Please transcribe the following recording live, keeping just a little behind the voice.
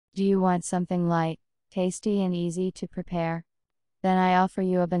Do you want something light, tasty and easy to prepare? Then I offer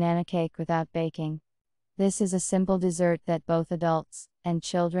you a banana cake without baking. This is a simple dessert that both adults and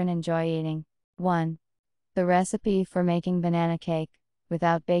children enjoy eating. 1. The recipe for making banana cake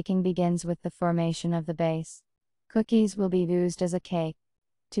without baking begins with the formation of the base. Cookies will be used as a cake.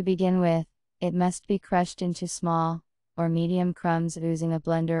 To begin with, it must be crushed into small or medium crumbs using a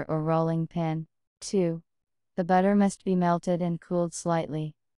blender or rolling pin. 2. The butter must be melted and cooled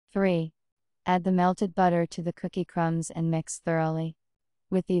slightly. 3. Add the melted butter to the cookie crumbs and mix thoroughly.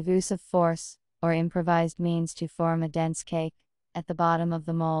 With the use of force or improvised means to form a dense cake at the bottom of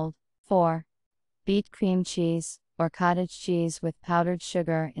the mold. 4. Beat cream cheese or cottage cheese with powdered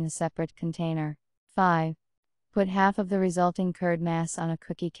sugar in a separate container. 5. Put half of the resulting curd mass on a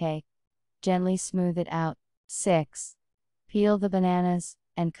cookie cake. Gently smooth it out. 6. Peel the bananas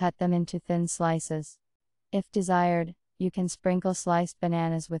and cut them into thin slices. If desired, you can sprinkle sliced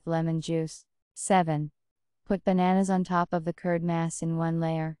bananas with lemon juice. 7. Put bananas on top of the curd mass in one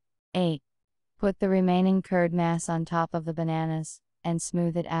layer. 8. Put the remaining curd mass on top of the bananas and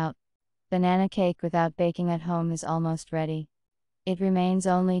smooth it out. Banana cake without baking at home is almost ready. It remains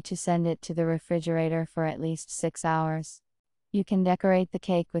only to send it to the refrigerator for at least 6 hours. You can decorate the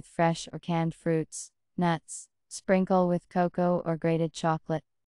cake with fresh or canned fruits, nuts, sprinkle with cocoa or grated chocolate.